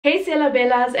Hey Sela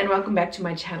Bellas, and welcome back to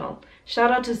my channel.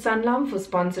 Shout out to Sanlam for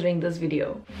sponsoring this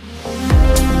video.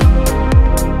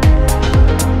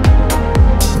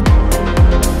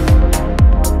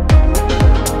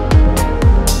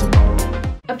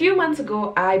 A few months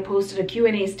ago, I posted a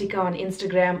Q&A sticker on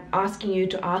Instagram asking you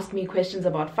to ask me questions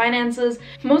about finances.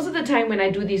 Most of the time when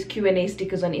I do these Q&A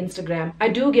stickers on Instagram, I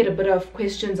do get a bit of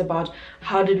questions about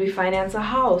how did we finance a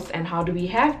house and how do we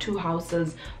have two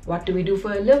houses? What do we do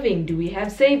for a living? Do we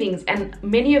have savings? And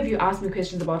many of you ask me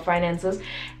questions about finances,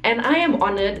 and I am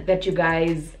honored that you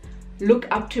guys look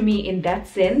up to me in that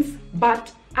sense,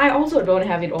 but I also don't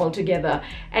have it all together,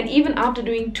 and even after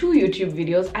doing 2 YouTube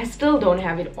videos, I still don't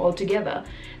have it all together.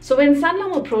 So when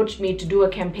Sanlam approached me to do a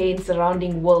campaign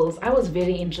surrounding wills, I was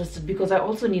very interested because I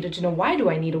also needed to know, why do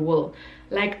I need a will?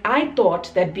 Like, I thought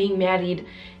that being married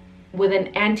with an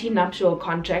anti-nuptial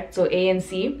contract, so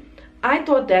ANC, I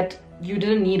thought that you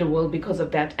didn't need a will because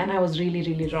of that, and I was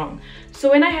really wrong. So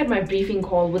when I had my briefing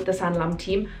call with the Sanlam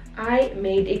team, I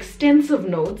made extensive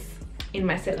notes in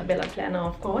my Sela Bella planner,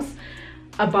 of course,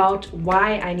 about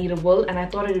why I need a will, and I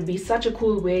thought it would be such a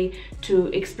cool way to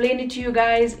explain it to you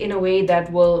guys in a way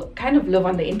that will kind of live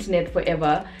on the internet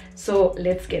forever. So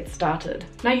let's get started.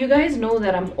 Now, you guys know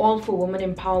that I'm all for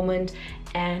women empowerment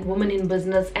and women in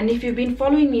business, and if you've been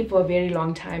following me for a very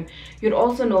long time, you'd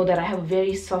also know that I have a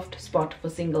very soft spot for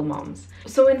single moms.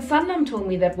 So when Sanlam told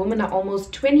me that women are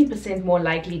almost 20% more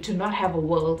likely to not have a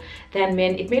will than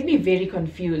men, it made me very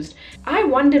confused. I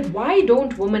wondered, why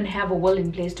don't women have a will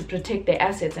in place to protect their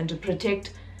assets and to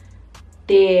protect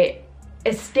their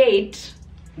estate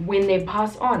when they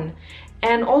pass on?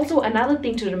 And also, another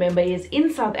thing to remember is,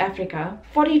 in South Africa,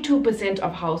 42%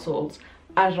 of households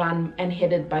are run and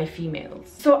headed by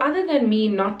females. So other than me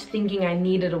not thinking I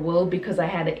needed a will because I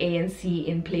had an ANC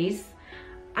in place,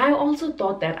 I also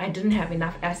thought that I didn't have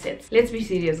enough assets. Let's be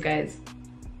serious, guys.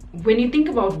 When you think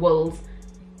about wills,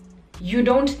 you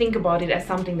don't think about it as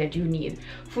something that you need.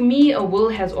 For me, a will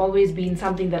has always been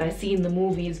something that I see in the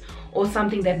movies, or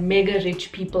something that mega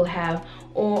rich people have,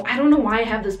 or I don't know why I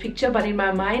have this picture, but in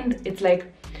my mind it's like,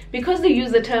 because they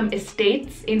use the term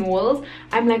estates in wills,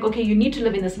 I'm like, okay, you need to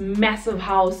live in this massive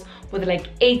house with like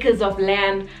acres of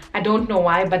land. I don't know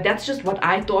why, but that's just what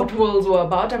I thought wills were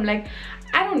about. I'm like,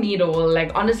 I don't need a will.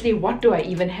 Like, honestly, what do I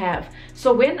even have?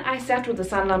 So when I sat with the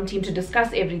Sanlam team to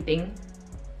discuss everything,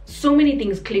 so many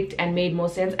things clicked and made more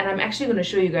sense, and I'm actually going to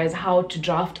show you guys how to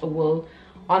draft a will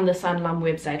on the Sanlam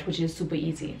website, which is super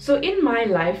easy. So in my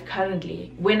life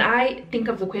currently, when I think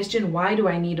of the question, why do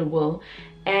I need a will?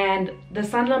 And the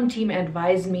Sanlam team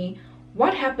advised me,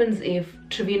 what happens if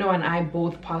Trevino and I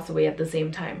both pass away at the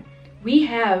same time? We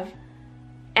have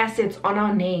assets on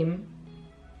our name.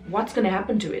 What's going to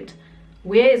happen to it?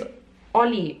 Where is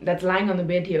Ollie that's lying on the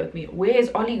bed here with me? Where is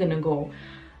Ollie going to go?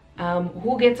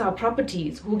 Who gets our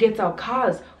properties? Who gets our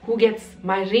cars? Who gets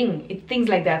my ring? Things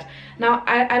like that. Now,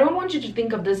 I don't want you to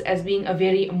think of this as being a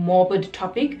very morbid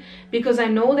topic, because I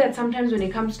know that sometimes when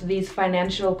it comes to these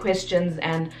financial questions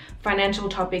and financial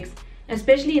topics,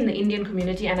 especially in the Indian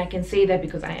community, and I can say that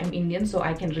because I am Indian, so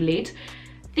I can relate,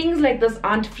 things like this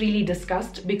aren't freely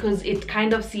discussed because it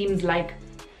kind of seems like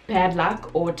bad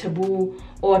luck or taboo,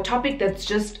 or a topic that's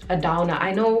just a downer.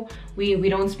 I know we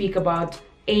don't speak about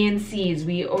ANCs,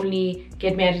 we only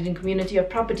get married in community of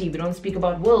property, we don't speak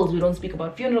about wills, we don't speak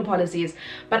about funeral policies,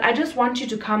 but I just want you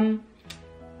to come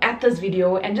at this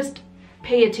video and just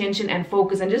pay attention and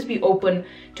focus and just be open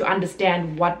to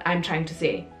understand what I'm trying to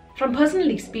say. From personal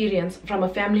experience, from a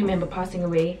family member passing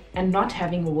away and not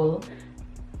having a will,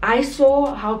 I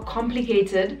saw how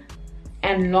complicated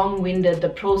and long-winded the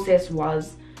process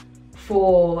was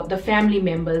for the family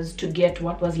members to get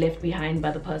what was left behind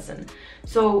by the person.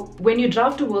 So when you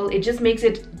draft a will, it just makes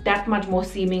it that much more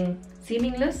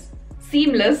seamless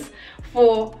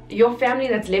for your family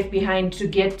that's left behind to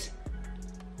get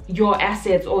your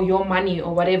assets or your money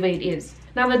or whatever it is.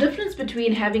 Now, the difference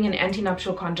between having an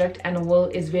anti-nuptial contract and a will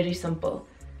is very simple.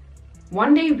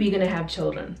 One day we're gonna have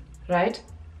children, right?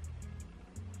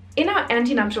 In our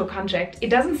anti-nuptial contract, it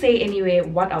doesn't say anywhere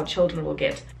what our children will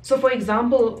get. So for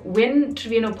example, when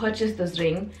Trevino purchased this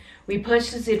ring, we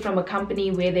purchased it from a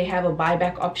company where they have a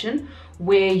buyback option,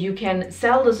 where you can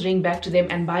sell this ring back to them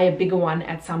and buy a bigger one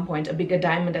at some point, a bigger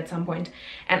diamond at some point.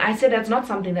 And I said that's not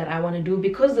something that I want to do,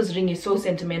 because this ring is so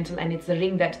sentimental and it's the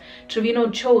ring that Trevino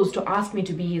chose to ask me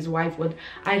to be his wife with.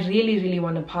 I really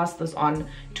want to pass this on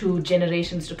to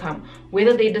generations to come.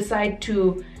 Whether they decide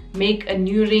to make a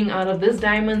new ring out of this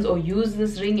diamonds or use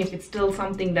this ring if it's still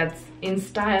something that's in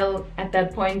style at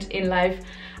that point in life,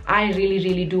 I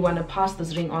really do want to pass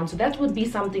this ring on. So that would be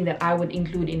something that I would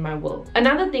include in my will.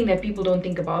 Another thing that people don't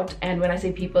think about, and when I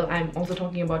say people, I'm also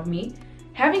talking about me,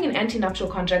 having an antenuptial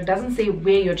contract doesn't say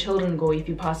where your children go if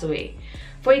you pass away.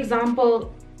 For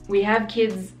example, we have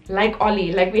kids like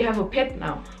Ollie, like we have a pet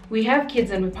now. We have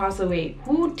kids and we pass away.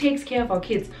 Who takes care of our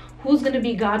kids? Who's going to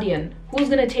be guardian? Who's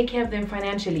going to take care of them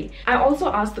financially? I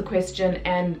also asked the question,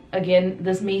 and again,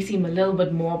 this may seem a little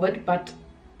bit morbid, but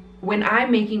when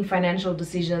I'm making financial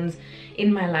decisions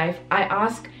in my life, I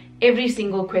ask every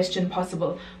single question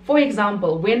possible. For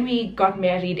example, when we got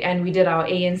married and we did our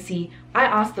ANC, I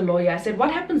asked the lawyer, I said,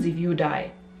 what happens if you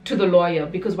die? To the lawyer,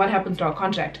 because what happens to our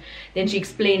contract? Then she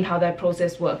explained how that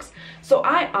process works. So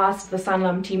I asked the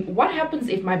Sanlam team, what happens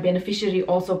if my beneficiary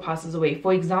also passes away?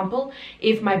 For example,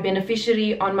 if my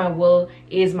beneficiary on my will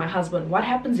is my husband, what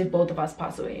happens if both of us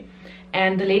pass away?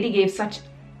 And the lady gave such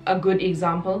a good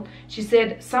example. She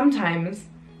said, sometimes,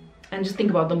 and just think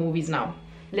about the movies now.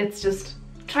 Let's just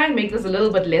try and make this a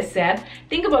little bit less sad.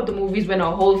 Think about the movies when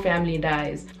our whole family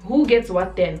dies. Who gets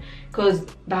what then? Because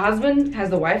the husband has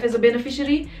the wife as a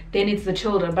beneficiary, then it's the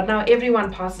children, but now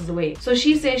everyone passes away. So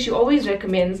she says she always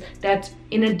recommends that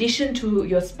in addition to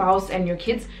your spouse and your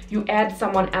kids, you add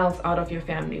someone else out of your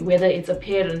family, whether it's a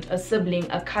parent, a sibling,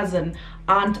 a cousin,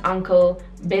 aunt, uncle,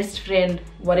 best friend,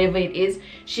 whatever it is.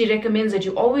 She recommends that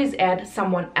you always add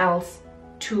someone else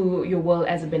to your will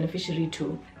as a beneficiary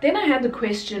too. Then I had the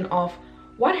question of,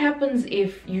 what happens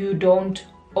if you don't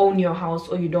own your house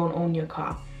or you don't own your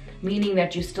car? Meaning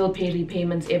that you still pay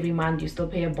repayments every month, you still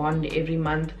pay a bond every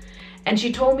month. And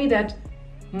she told me that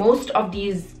most of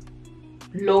these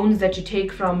loans that you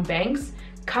take from banks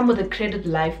come with a credit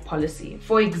life policy.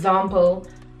 For example,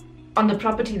 on the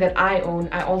property that I own,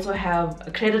 I also have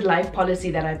a credit life policy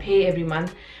that I pay every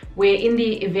month, where in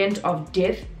the event of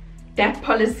death, that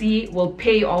policy will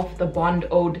pay off the bond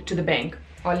owed to the bank.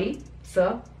 Ollie,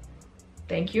 sir,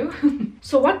 thank you.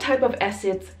 So what type of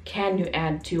assets can you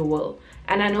add to your will?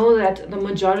 And I know that the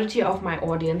majority of my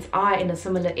audience are in a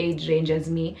similar age range as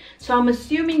me, so I'm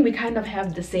assuming we kind of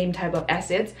have the same type of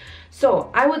assets.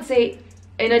 So I would say,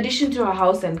 in addition to a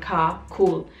house and car,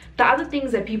 cool. The other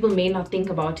things that people may not think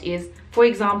about is, for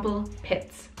example,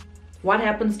 pets. What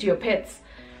happens to your pets?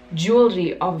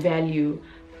 Jewelry of value,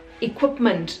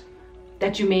 equipment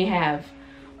that you may have.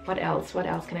 What else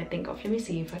can I think of? Let me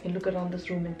see if I can look around this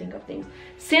room and think of things.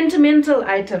 Sentimental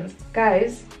items.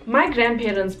 Guys, my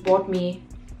grandparents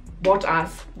bought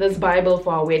us this Bible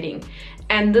for our wedding.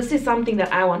 And this is something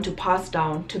that I want to pass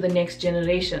down to the next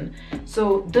generation.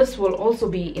 So this will also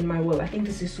be in my will. I think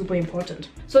this is super important.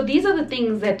 So these are the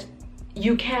things that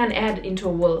you can add into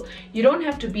a will. You don't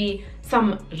have to be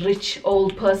some rich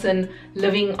old person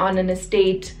living on an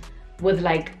estate with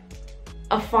like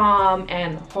a farm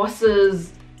and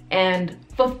horses and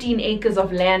 15 acres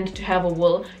of land to have a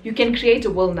will. You can create a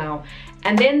will now.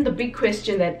 And then the big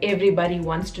question that everybody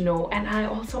wants to know, and I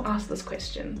also ask this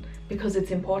question because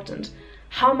it's important,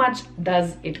 how much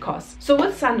does it cost? So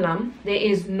with Sanlam, there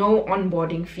is no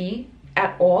onboarding fee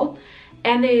at all,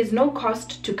 and there is no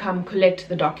cost to come collect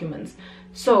the documents.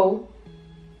 So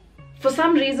for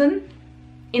some reason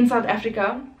in South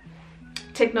Africa,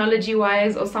 technology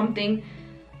wise or something,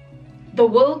 the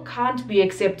will can't be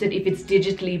accepted if it's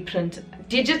digitally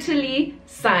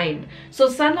signed. So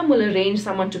Sanlam will arrange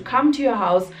someone to come to your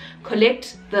house,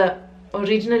 collect the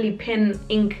originally pen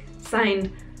ink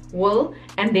signed will,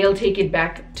 and they'll take it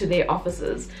back to their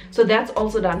offices. So that's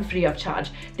also done free of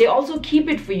charge. They also keep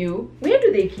it for you. Where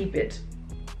do they keep it?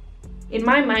 In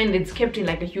my mind, it's kept in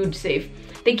like a huge safe.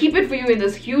 They keep it for you in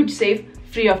this huge safe,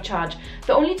 free of charge.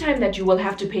 The only time that you will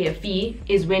have to pay a fee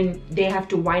is when they have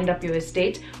to wind up your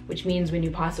estate, which means when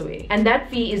you pass away. And that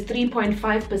fee is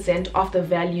 3.5% of the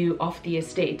value of the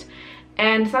estate.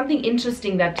 And something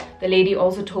interesting that the lady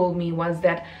also told me was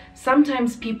that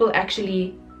sometimes people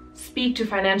actually speak to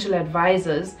financial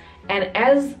advisors, and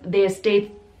as their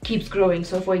estate keeps growing,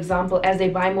 so for example, as they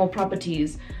buy more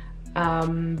properties,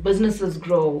 businesses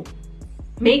grow,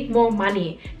 make more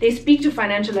money, they speak to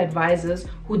financial advisors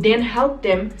who then help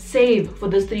them save for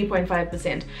this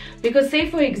 3.5%. Because say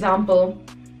for example,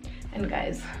 and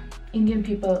guys, Indian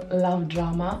people love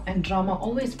drama, and drama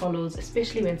always follows,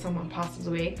 especially when someone passes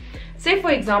away. Say for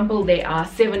example, there are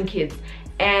 7 kids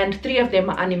and 3 of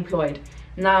them are unemployed.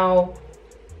 Now,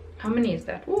 how many is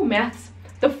that? Oh, maths.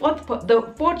 The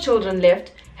 4 children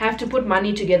left have to put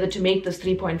money together to make this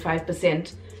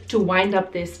 3.5% to wind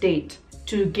up their estate,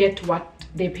 to get what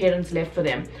their parents left for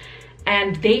them.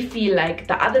 And they feel like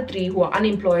the other 3 who are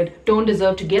unemployed don't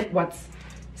deserve to get what's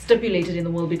stipulated in the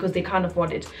will because they can't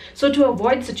afford it. So to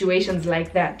avoid situations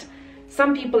like that,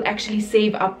 some people actually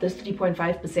save up this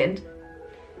 3.5%,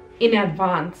 in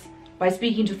advance by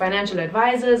speaking to financial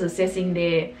advisors, assessing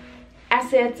their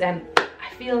assets, and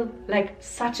I feel like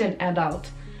such an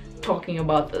adult talking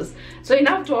about this. So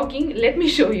enough talking, let me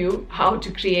show you how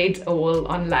to create a will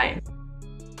online.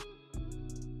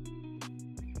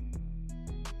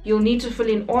 You'll need to fill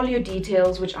in all your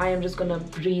details, which I am just gonna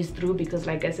breeze through because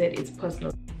like I said, it's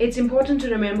personal. It's important to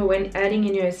remember when adding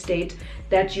in your estate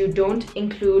that you don't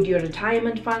include your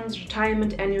retirement funds,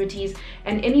 retirement annuities,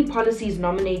 and any policies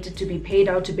nominated to be paid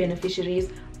out to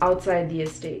beneficiaries outside the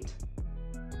estate.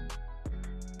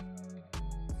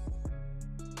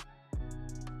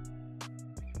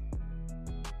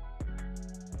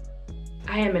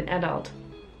 I am an adult.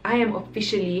 I am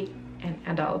officially an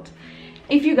adult.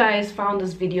 If you guys found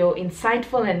this video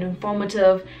insightful and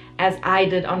informative as I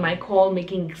did on my call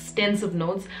making extensive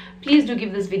notes, please do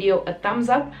give this video a thumbs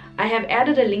up. I have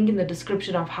added a link in the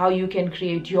description of how you can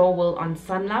create your will on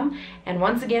Sanlam. And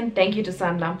once again, thank you to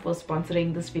Sanlam for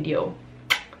sponsoring this video.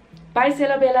 Bye,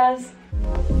 Sela Bellas.